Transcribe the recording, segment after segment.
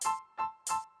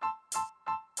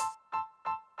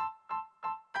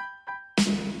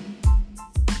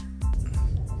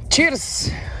Cheers!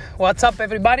 What's up,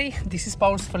 everybody? This is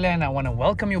Paul Sfirlea, and I want to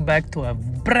welcome you back to a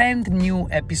brand new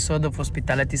episode of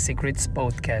Hospitality Secrets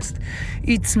podcast.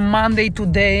 It's Monday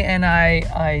today, and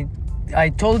I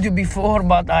told you before,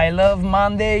 but I love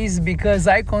Mondays because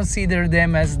I consider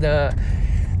them as the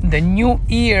new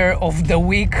year of the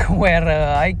week, where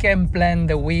I can plan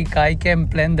the week, I can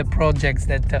plan the projects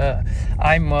that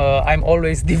I'm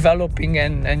always developing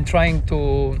and trying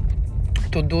to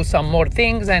do some more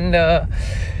things. And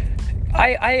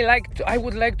I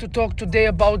would like to talk today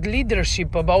about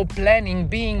leadership, about planning.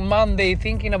 Being Monday,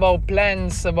 thinking about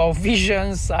plans, about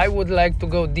visions, I would like to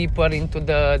go deeper into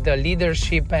the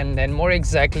leadership, and more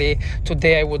exactly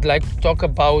today I would like to talk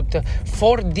about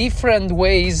 4 different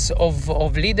ways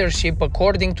of leadership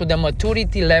according to the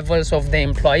maturity levels of the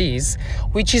employees,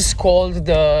 which is called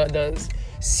the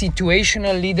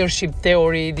situational leadership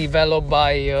theory, developed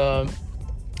by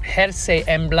Hersey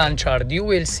and Blanchard. You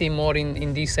will see more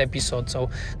in this episode. So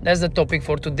that's the topic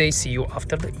for today. See you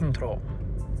after the intro.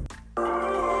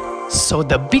 So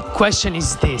the big question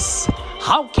is this: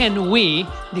 how can we,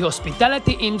 the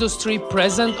hospitality industry,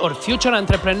 present or future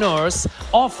entrepreneurs,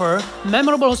 offer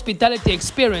memorable hospitality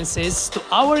experiences to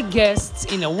our guests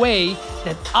in a way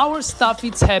that our staff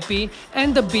is happy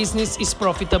and the business is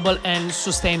profitable and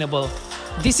sustainable?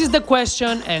 This is the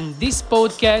question, and this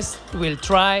podcast will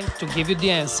try to give you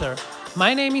the answer.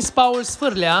 My name is Paul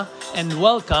Sfirlea, and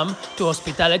welcome to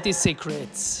Hospitality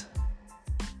Secrets.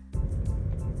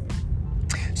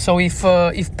 So if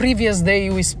previous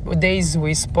days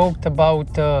we spoke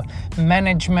about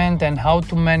management and how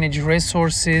to manage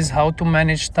resources, how to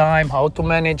manage time, how to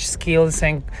manage skills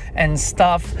and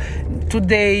stuff,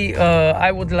 today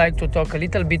I would like to talk a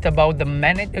little bit about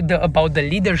the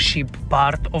leadership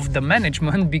part of the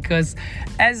management, because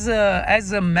as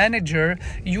a manager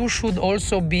you should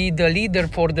also be the leader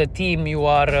for the team you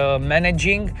are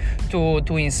managing,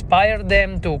 to inspire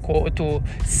them, to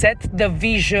set the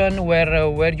vision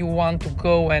where you want to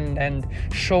go and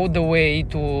show the way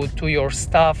to your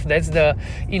staff. That's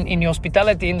in the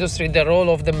hospitality industry, the role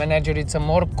of the manager, it's a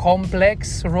more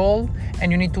complex role, and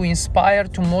you need to inspire,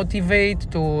 to motivate,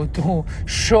 to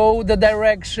show the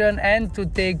direction, and to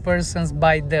take persons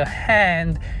by the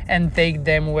hand and take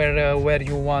them where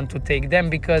you want to take them,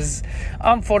 because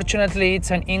unfortunately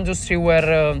it's an industry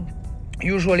where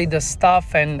usually the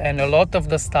staff and a lot of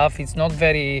the staff is not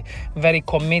very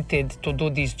committed to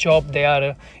do this job. They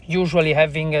are usually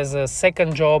having as a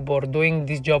second job, or doing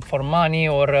this job for money,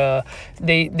 or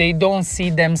they don't see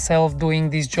themselves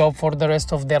doing this job for the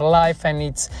rest of their life, and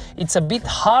it's a bit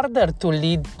harder to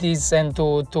lead this and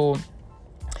to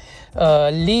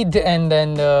lead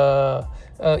and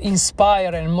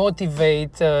inspire and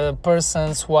motivate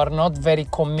persons who are not very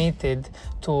committed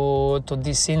to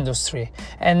this industry.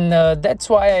 And that's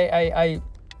why I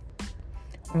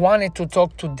wanted to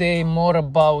talk today more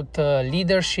about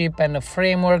leadership and a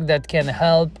framework that can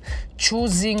help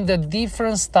choosing the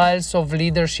different styles of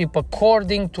leadership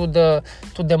according to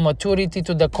the maturity,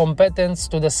 to the competence,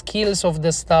 to the skills of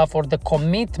the staff, or the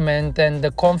commitment and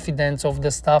the confidence of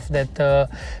the staff that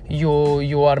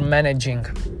you are managing.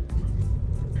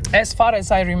 As far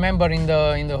as I remember in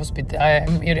the hospital,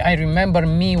 I remember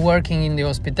me working in the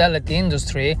hospitality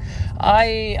industry.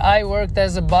 I worked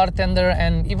as a bartender,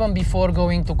 and even before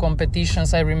going to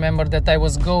competitions, I remember that I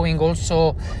was going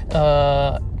also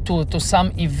to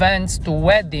some events, to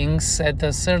weddings at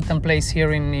a certain place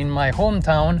here in my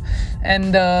hometown.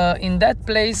 And in that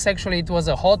place, actually, it was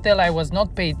a hotel. I was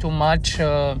not paid too much.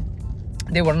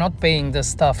 They were not paying the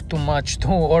staff too much to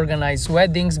organize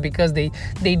weddings, because they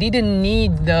didn't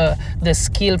need the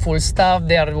skillful staff.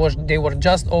 They were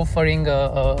just offering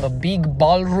a big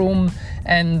ballroom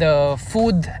and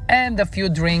food and a few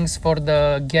drinks for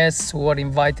the guests who were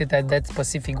invited at that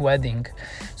specific wedding.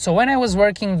 So when I was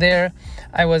working there,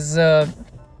 I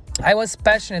was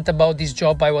passionate about this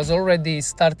job. I was already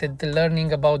started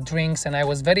learning about drinks, and I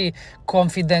was very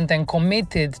confident and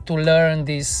committed to learn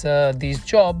this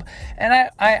job. And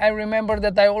I remember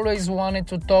that I always wanted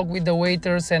to talk with the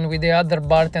waiters and with the other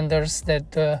bartenders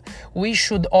that we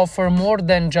should offer more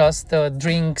than just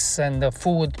drinks and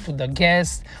food to the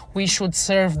guests. We should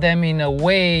serve them in a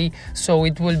way so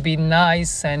it will be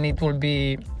nice, and it will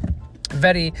be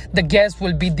the guests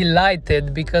will be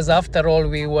delighted, because after all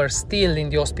we were still in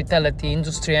the hospitality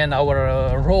industry, and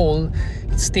our role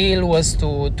still was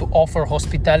to offer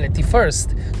hospitality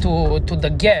first to the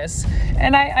guests.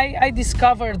 And I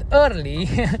discovered early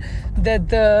that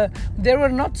there were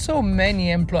not so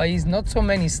many employees, not so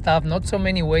many staff, not so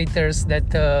many waiters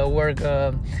that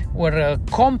were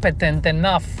competent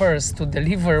enough first to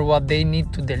deliver what they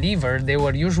need to deliver. They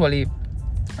were usually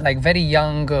like very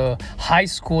young high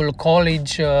school,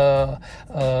 college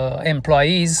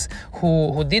employees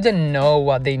who didn't know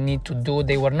what they need to do.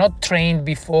 They were not trained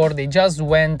before. They just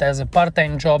went as a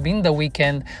part-time job in the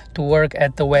weekend to work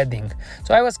at the wedding.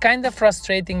 So I was kind of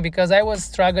frustrating because I was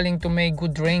struggling to make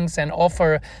good drinks and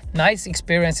offer nice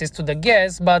experiences to the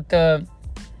guests, but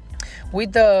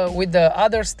with the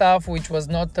other staff, which was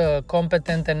not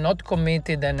competent and not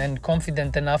committed and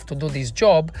confident enough to do this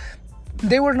job,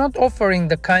 they were not offering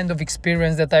the kind of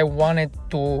experience that I wanted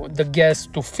the guests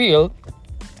to feel.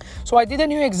 So I didn't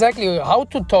know exactly how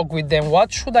to talk with them.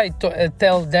 What should I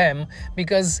tell them?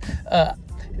 Because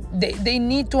they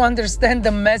need to understand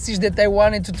the message that I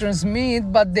wanted to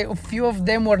transmit, but a few of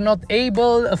them were not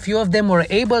able. A few of them were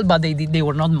able, but they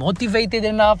were not motivated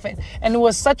enough. And it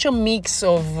was such a mix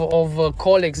of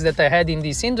colleagues that I had in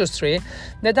this industry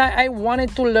that I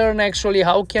wanted to learn actually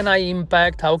how can I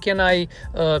impact, how can I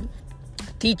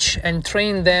teach and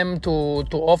train them to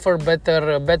offer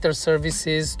better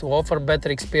services, to offer better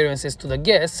experiences to the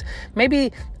guests.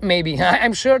 Maybe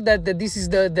I'm sure that this is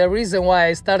the reason why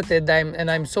I started.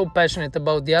 I'm so passionate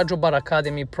about the Ajo Bar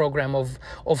Academy program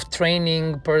of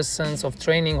training persons, of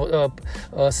training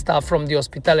staff from the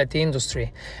hospitality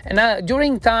industry. And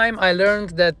during time I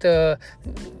learned that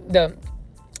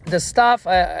the staff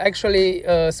actually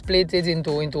split it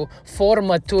into 4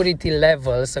 maturity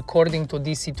levels according to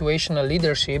this situational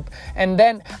leadership. And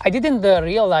then I didn't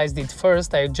realize it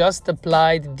first. I just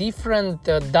applied different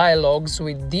dialogues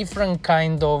with different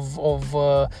kind of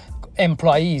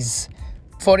employees.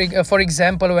 For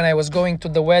example, when I was going to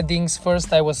the weddings,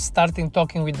 first I was starting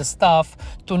talking with the staff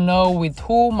to know with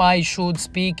whom I should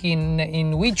speak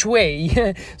in which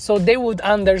way, so they would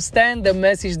understand the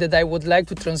message that I would like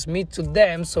to transmit to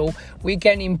them, so we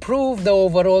can improve the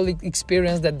overall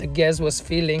experience that the guest was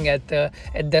feeling at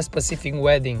that specific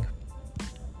wedding.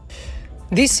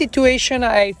 This situation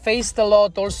I faced a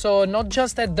lot also, not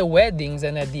just at the weddings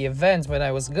and at the events when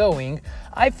I was going.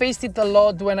 I faced it a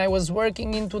lot when I was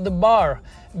working into the bar,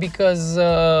 because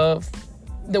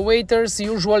the waiters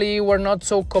usually were not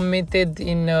so committed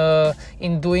in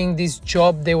doing this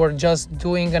job. They were just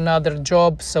doing another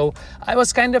job. So I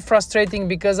was kind of frustrating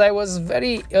because I was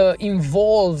very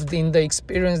involved in the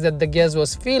experience that the guest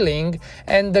was feeling,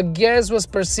 and the guest was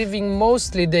perceiving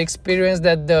mostly the experience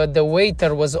that the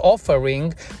waiter was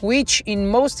offering, which in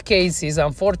most cases,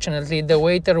 unfortunately, the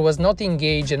waiter was not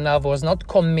engaged enough, was not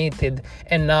committed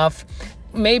enough.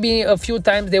 Maybe a few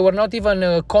times they were not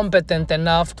even competent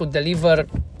enough to deliver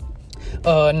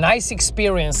nice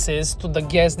experiences to the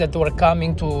guests that were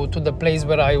coming to the place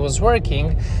where I was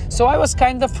working. So I was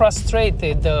kind of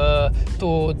frustrated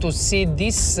to see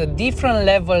these different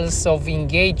levels of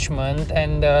engagement,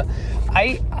 and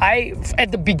I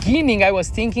at the beginning I was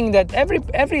thinking that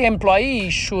every employee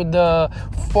should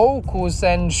focus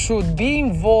and should be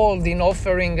involved in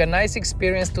offering a nice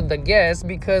experience to the guest,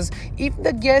 because if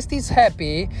the guest is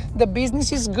happy, the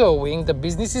business is going, the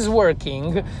business is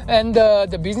working, and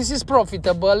the business is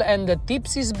profitable, and the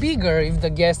tips is bigger if the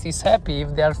guest is happy,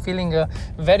 if they are feeling a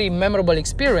very memorable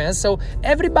experience. So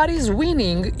everybody is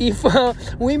winning if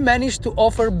we manage to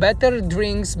offer better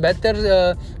drinks,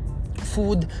 better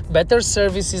food, better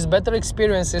services, better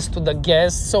experiences to the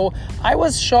guests. So I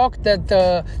was shocked that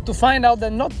to find out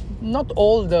that not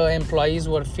all the employees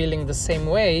were feeling the same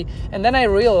way. And then I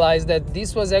realized that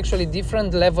this was actually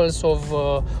different levels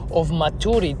of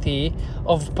maturity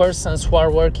of persons who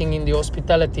are working in the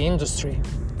hospitality industry.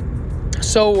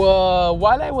 So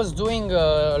while I was doing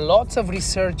lots of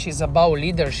researches about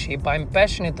leadership, I'm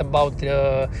passionate about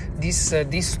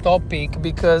this topic,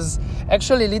 because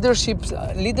actually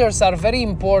leaders are very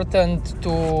important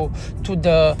to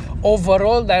the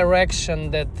overall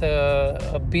direction that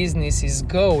a business is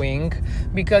going,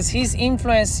 because he's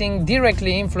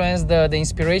directly influence the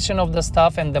inspiration of the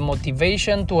staff and the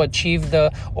motivation to achieve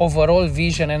the overall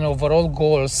vision and overall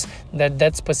goals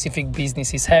that specific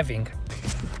business is having.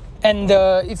 And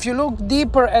if you look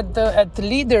deeper at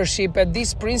leadership, at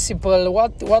this principle,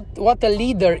 what a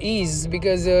leader is,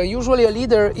 because usually a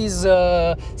leader is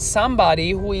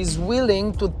somebody who is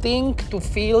willing to think, to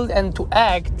feel, and to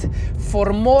act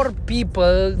for more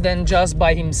people than just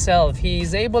by himself. He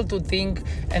is able to think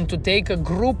and to take a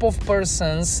group of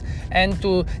persons and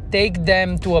to take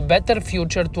them to a better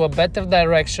future, to a better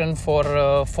direction for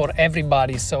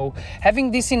everybody. So having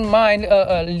this in mind,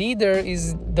 a leader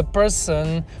is the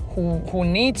person who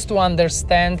needs to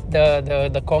understand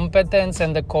the competence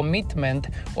and the commitment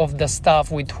of the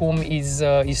staff with whom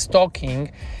is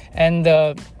talking, and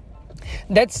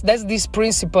That's this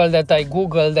principle that I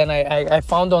googled and I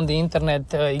found on the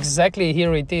internet. Exactly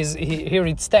here it is. Here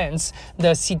it stands. The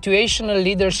situational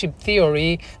leadership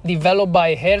theory developed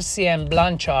by Hersey and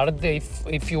Blanchard.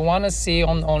 If you want to see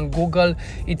on Google,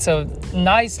 it's a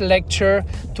nice lecture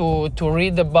to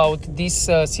read about this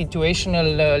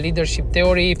situational leadership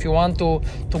theory. If you want to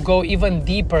go even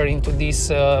deeper into this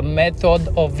method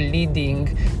of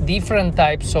leading different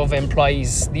types of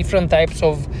employees, different types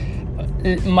of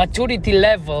maturity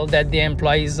level that the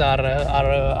employees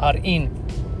are in.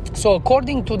 So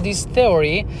according to this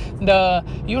theory,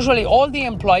 usually all the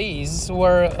employees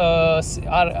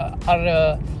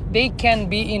they can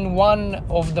be in one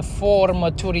of the 4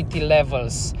 maturity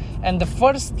levels. And the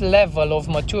first level of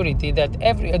maturity that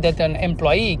an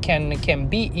employee can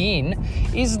be in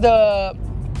is the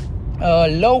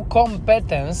low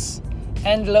competence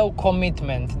and low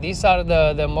commitment. These are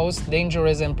the most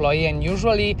dangerous employee, and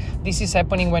usually this is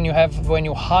happening when you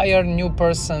hire new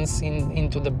persons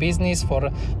into the business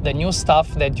for the new staff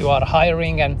that you are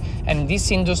hiring, and this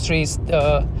industry is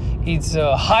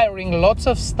hiring lots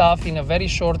of staff in a very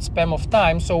short span of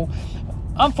time. So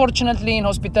unfortunately, in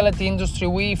hospitality industry,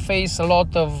 we face a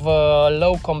lot of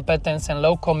low competence and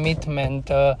low commitment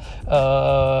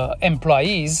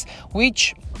employees,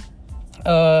 which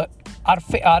are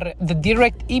the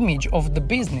direct image of the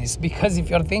business. Because if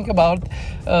you think about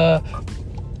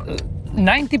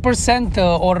 90%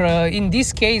 or in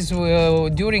this case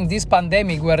during this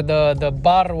pandemic where the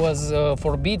bar was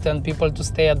forbidden people to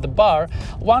stay at the bar,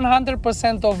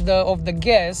 100% of the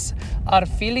guests are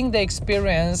feeling the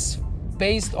experience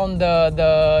based on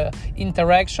the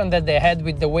interaction that they had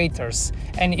with the waiters.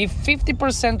 And if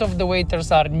 50% of the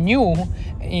waiters are new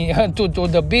to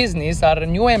the business, are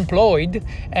new employed,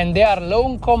 and they are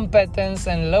low competence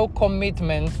and low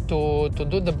commitment to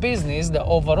do the business, the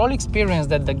overall experience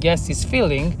that the guest is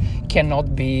feeling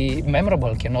cannot be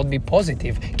memorable, cannot be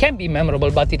positive. Can be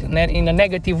memorable, but in a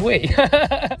negative way.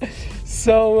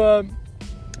 So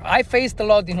I faced a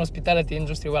lot in hospitality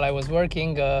industry while I was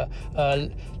working,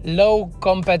 low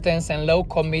competence and low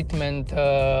commitment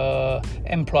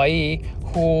employee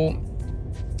who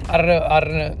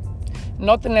are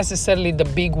not necessarily the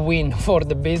big win for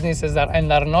the businesses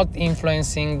and are not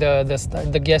influencing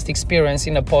the guest experience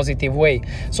in a positive way.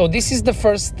 So this is the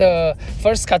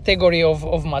first category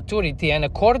of maturity, and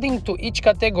according to each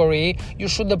category you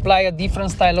should apply a different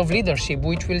style of leadership,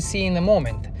 which we'll see in a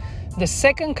moment. The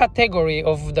second category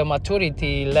of the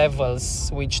maturity levels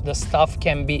which the staff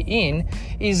can be in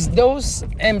is those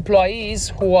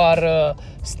employees who are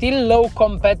still low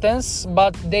competence,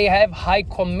 but they have high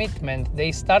commitment.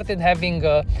 They started having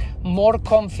more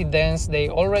confidence. They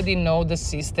already know the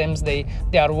systems. They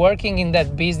are working in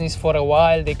that business for a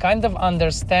while. They kind of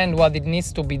understand what it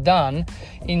needs to be done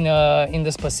in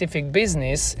the specific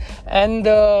business, and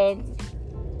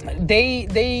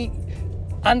they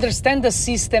understand the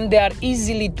system. They are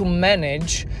easily to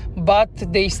manage, but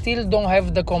they still don't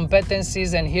have the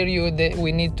competencies. And here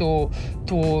we need to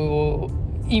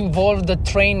involve the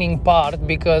training part,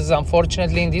 because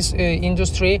unfortunately in this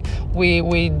industry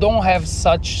we don't have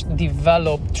such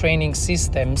developed training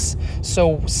systems.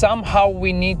 So somehow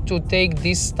we need to take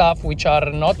this staff which are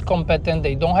not competent,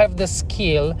 they don't have the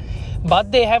skill,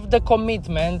 but they have the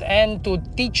commitment, and to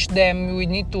teach them we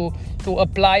need to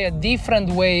apply a different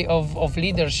way of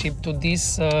leadership to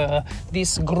this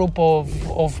group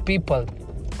of people.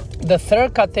 The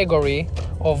third category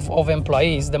of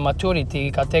employees, the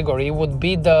maturity category, would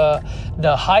be the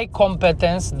high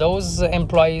competence, those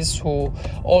employees who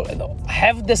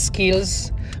have the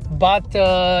skills, but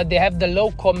they have the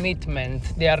low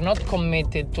commitment. They are not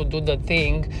committed to do the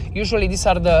thing. Usually these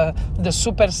are the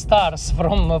superstars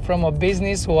from a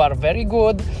business who are very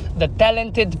good, the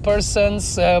talented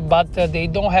persons, but they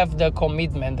don't have the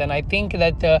commitment. And I think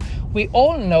that we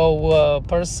all know a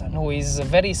person who is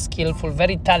very skillful,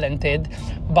 very talented,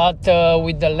 but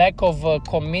with the lack of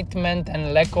commitment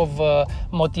and lack of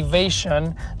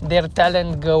motivation, their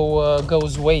talent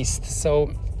goes waste.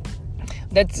 So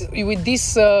that's with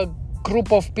this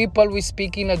group of people we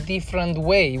speak in a different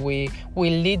way. We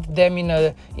lead them in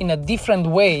a different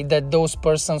way that those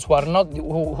persons who are not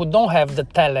who don't have the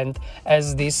talent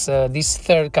as this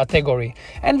third category.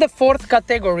 And the fourth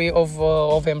category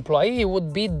of employee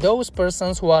would be those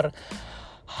persons who are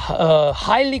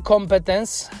highly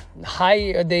competent,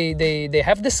 they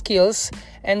have the skills,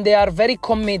 and they are very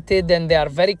committed, and they are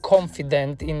very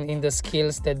confident in the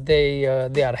skills that they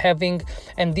are having,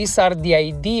 and these are the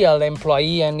ideal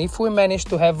employee. And if we manage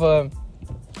to have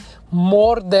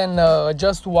more than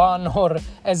just one or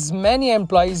as many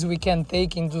employees we can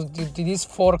take into this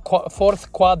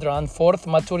fourth quadrant, fourth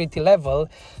maturity level,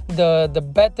 the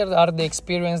better are the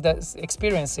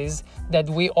experiences that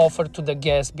we offer to the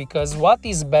guests. Because what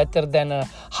is better than a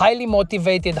highly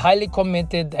motivated, highly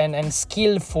committed and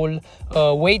skillful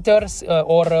waiters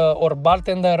or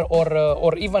bartender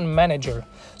or even manager?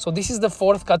 So this is the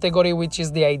fourth category, which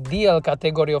is the ideal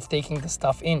category of taking the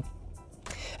staff in.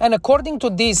 And according to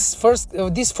these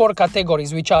four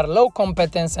categories, which are low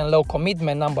competence and low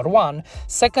commitment, number one.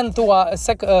 Second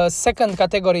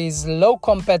category is low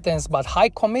competence but high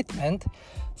commitment.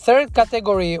 Third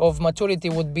category of maturity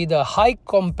would be the high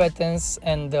competence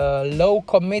and low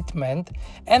commitment.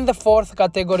 And the fourth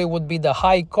category would be the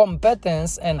high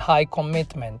competence and high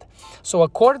commitment. So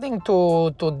according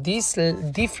to these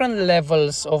different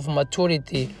levels of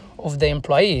maturity of the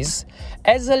employees,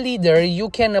 as a leader, you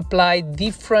can apply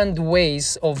different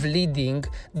ways of leading,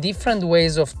 different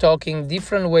ways of talking,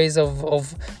 different ways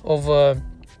of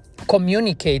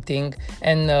communicating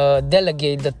and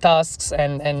delegate the tasks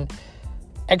and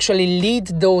actually lead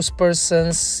those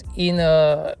persons in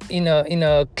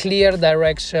a clear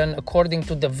direction according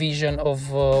to the vision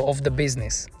of the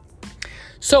business.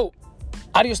 So,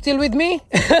 are you still with me?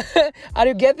 Are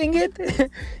you getting it?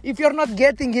 If you're not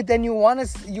getting it and you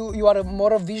are a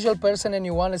more visual person and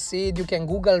you want to see it, you can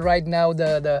Google right now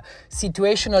the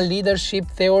situational leadership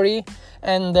theory,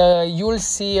 and you'll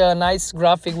see a nice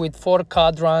graphic with four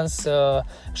quadrants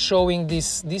showing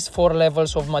these four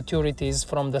levels of maturities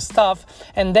from the staff.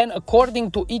 And then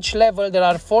according to each level, there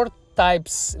are four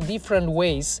types, different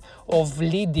ways of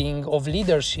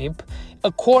leadership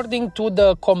according to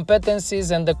the competencies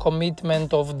and the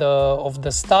commitment of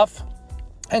the staff.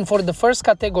 And for the first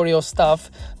category of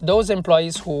staff, those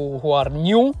employees who are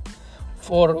new,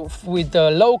 with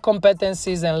low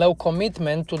competencies and low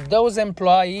commitment, to those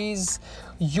employees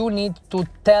you need to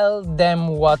tell them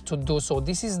what to do. So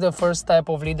this is the first type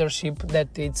of leadership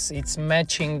that it's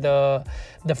matching the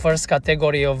first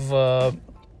category of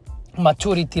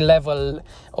maturity level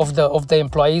of the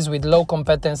employees with low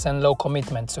competence and low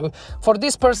commitment. So for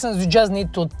these persons, you just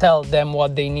need to tell them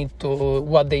what they need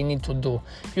to do.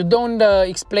 You don't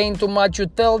explain too much. You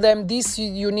tell them this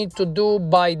you need to do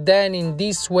by then in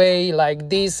this way, like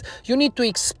this. You need to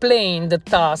explain the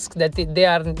task that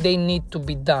they need to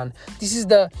be done. This is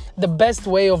the best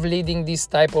way of leading this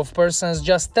type of persons.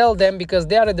 Just tell them, because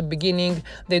they are at the beginning,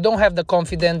 they don't have the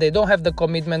confidence, they don't have the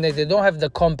commitment, they don't have the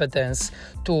competence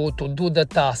to do the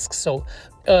task. So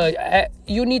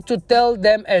you need to tell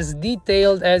them as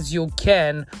detailed as you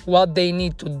can what they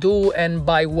need to do and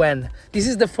by when. This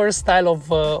is the first style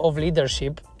of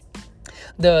leadership,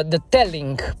 the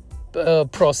telling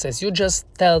process. You just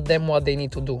tell them what they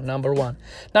need to do, number one.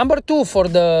 Number two, for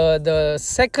the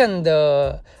second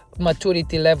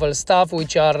maturity level staff,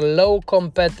 which are low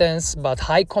competence but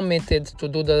high committed to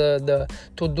do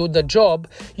the job,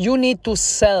 you need to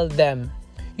sell them.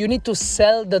 You need to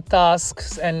sell the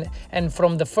tasks, and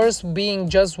from the first being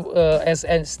just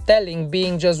as telling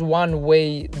being just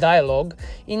one-way dialogue,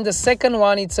 in the second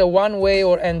one it's a one-way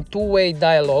and two-way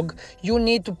dialogue. You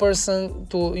need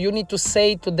to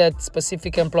say to that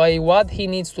specific employee what he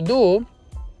needs to do,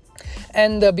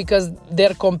 and because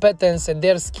their competence and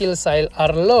their skills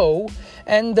are low,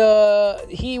 and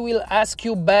he will ask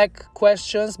you back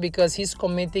questions because he's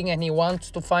committing and he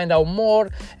wants to find out more,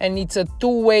 and it's a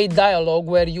two-way dialogue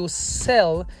where you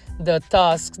sell the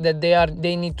tasks that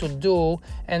they need to do,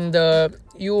 and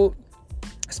you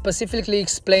specifically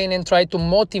explain and try to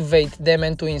motivate them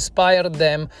and to inspire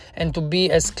them and to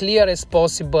be as clear as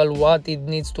possible what it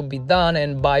needs to be done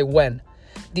and by when.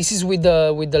 This is with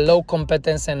the low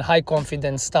competence and high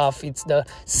confidence staff. It's the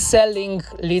selling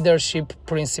leadership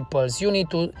principles. You need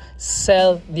to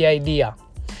sell the idea.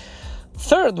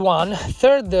 Third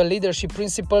leadership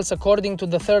principles according to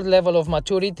the third level of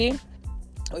maturity,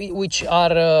 which are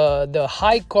the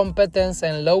high competence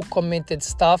and low committed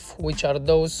staff, which are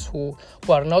those who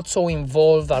are not so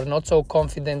involved, are not so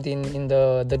confident in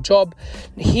the job.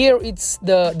 Here it's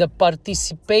the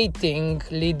participating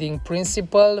leading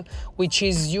principle, which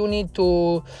is you need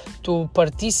to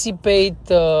participate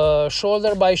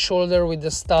shoulder by shoulder with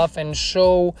the staff and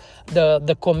show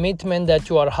the commitment that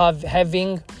you are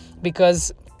having,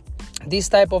 because these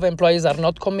type of employees are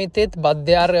not committed, but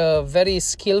they are very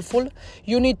skillful.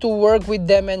 You need to work with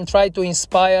them and try to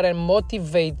inspire and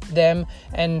motivate them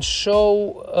and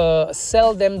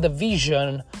sell them the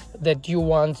vision that you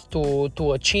want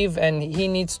to achieve, and he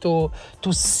needs to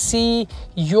see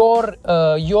your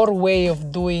way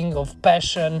of doing, of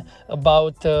passion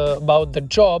about the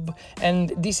job.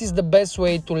 And this is the best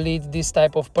way to lead this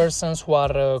type of persons who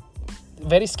are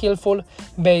very skillful,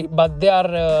 but they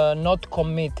are not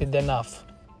committed enough.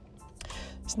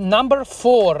 Number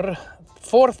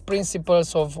fourth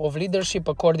principles of leadership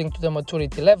according to the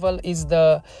maturity level is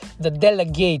the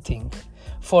delegating.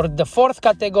 For the fourth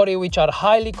category, which are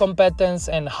highly competent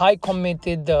and high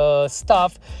committed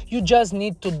staff, you just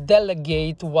need to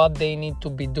delegate what they need to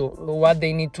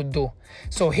do.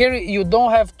 So here you don't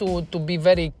have to be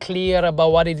very clear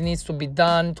about what it needs to be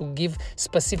done, to give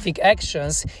specific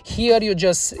actions. Here you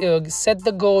just set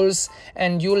the goals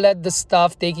and you let the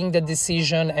staff taking the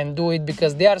decision and do it,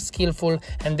 because they are skillful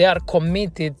and they are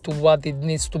committed to what it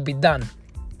needs to be done.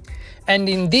 And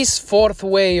in this fourth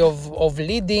way of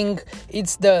leading,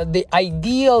 it's the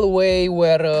ideal way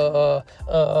where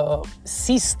a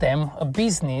system, a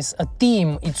business, a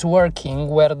team is working,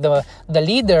 where the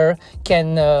leader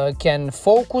can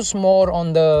focus more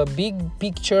on the big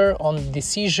picture, on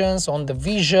decisions, on the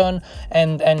vision,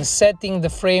 and setting the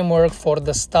framework for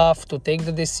the staff to take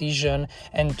the decision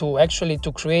and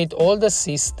to create all the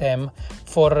system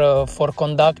for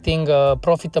conducting a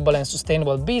profitable and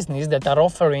sustainable business that are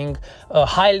offering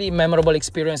highly memorable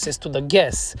experiences to the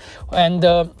guests. And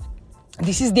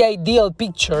this is the ideal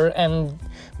picture, and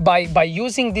by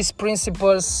using these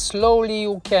principles, slowly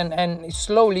you can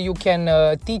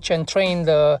teach and train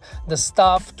the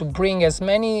staff to bring as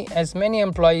many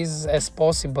employees as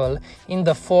possible in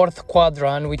the fourth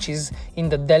quadrant, which is in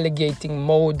the delegating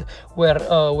mode,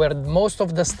 where most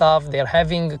of the staff, they're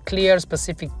having clear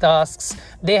specific tasks,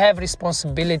 they have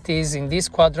responsibilities. In this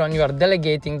quadrant you are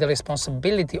delegating the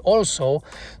responsibility also.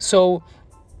 So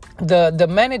the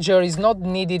manager is not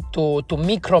needed to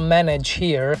micromanage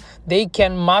here. They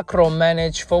can macro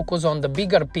manage, focus on the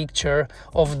bigger picture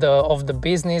of the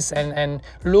business, and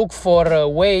look for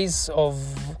ways of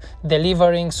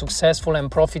delivering successful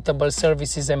and profitable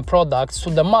services and products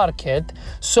to the market,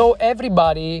 so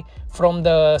everybody from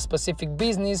the specific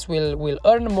business will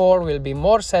earn more, will be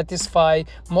more satisfied,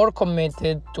 more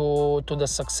committed to the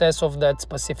success of that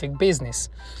specific business.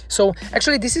 So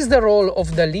actually this is the role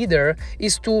of the leader,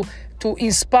 is to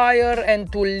inspire and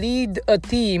to lead a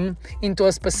team into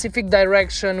a specific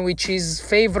direction which is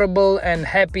favorable and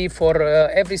happy for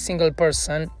every single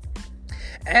person.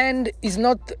 And it's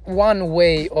not one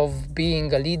way of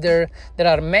being a leader. There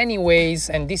are many ways,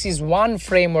 and this is one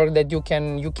framework that you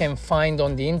can find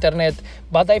on the internet,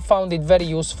 but I found it very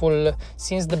useful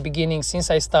since the beginning.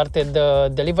 Since I started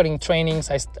delivering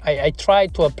trainings, I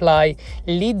tried to apply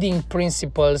leading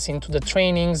principles into the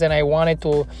trainings, and I wanted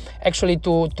to actually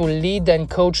to lead and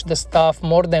coach the staff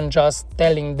more than just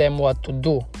telling them what to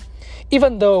do.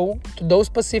 Even though to those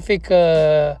specific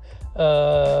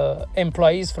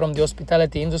employees from the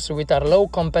hospitality industry with our low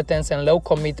competence and low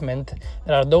commitment,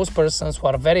 there are those persons who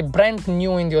are very brand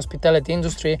new in the hospitality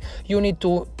industry, you need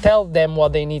to tell them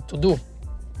what they need to do.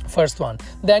 First one.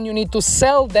 Then you need to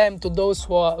sell them to those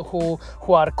who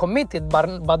are committed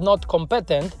but not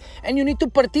competent, and you need to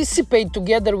participate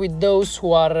together with those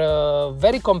who are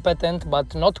very competent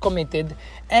but not committed,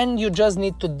 and you just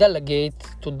need to delegate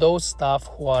to those staff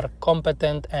who are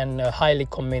competent and highly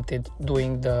committed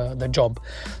doing the job.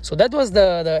 So that was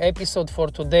the episode for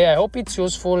today. I hope it's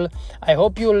useful. I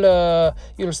hope you'll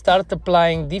start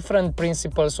applying different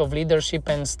principles of leadership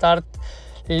and start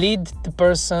lead the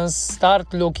persons,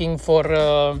 start looking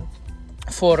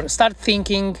start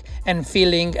thinking and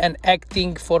feeling and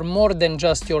acting for more than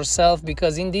just yourself,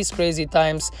 because in these crazy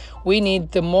times we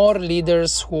need more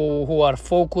leaders who are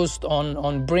focused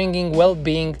on bringing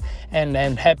well-being and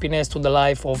happiness to the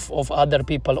life of other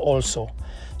people also.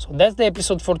 So that's the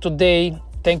episode for today.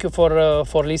 Thank you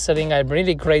for listening. I'm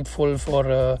really grateful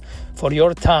for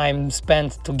your time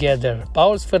spent together.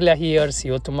 Paul Sferlia here. See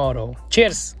you tomorrow.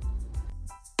 Cheers!